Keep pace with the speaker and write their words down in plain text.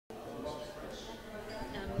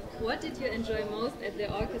What did you enjoy most at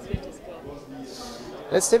the Orchestra Winter School?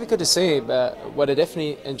 That's difficult to say, but what I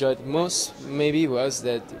definitely enjoyed most maybe was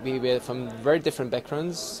that we were from very different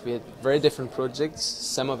backgrounds, we had very different projects.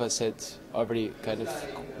 Some of us had already kind of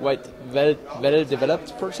quite well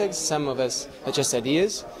developed projects, some of us had just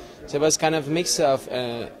ideas. So it was kind of a mix of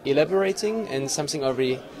elaborating and something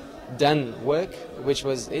already done work, which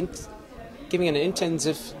was giving an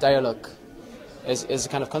intensive dialogue as a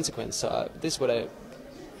kind of consequence. So this is what I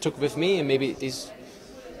took with me, and maybe this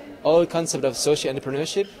whole concept of social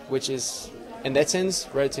entrepreneurship, which is in that sense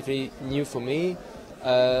relatively new for me.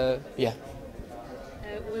 Yeah.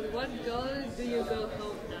 With what goal do you go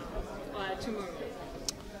home now or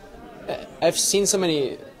tomorrow? I've seen so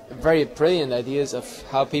many very brilliant ideas of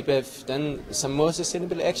how people have done some more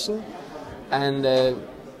sustainable action, and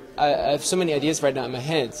I have so many ideas right now in my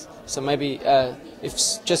head. So maybe if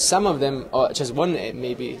just some of them, or just one,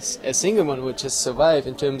 maybe a single one, would just survive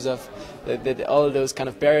in terms of that all those kind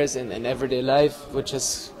of barriers in everyday life,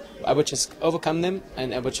 I would just overcome them,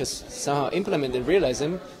 and I would just somehow implement and realize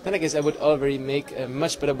them. Then I guess I would already make a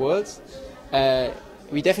much better world.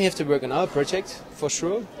 We definitely have to work on our project for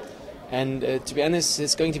sure, and to be honest,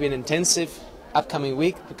 it's going to be an intensive upcoming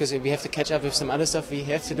week because we have to catch up with some other stuff we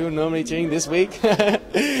have to do normally during this week.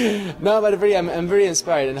 No, but really, I'm very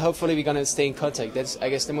inspired, and hopefully we're gonna stay in contact. That's, I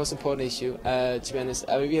guess, the most important issue. To be honest,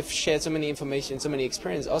 we have shared so many information, so many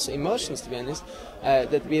experience, also emotions. To be honest,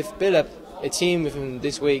 that we have built up a team within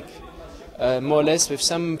this week, more or less. With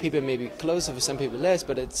some people maybe closer, with some people less,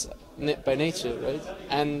 but it's by nature, right?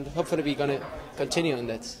 And hopefully we're gonna continue on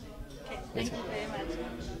that. Okay, thank you very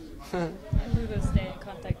much. We will stay.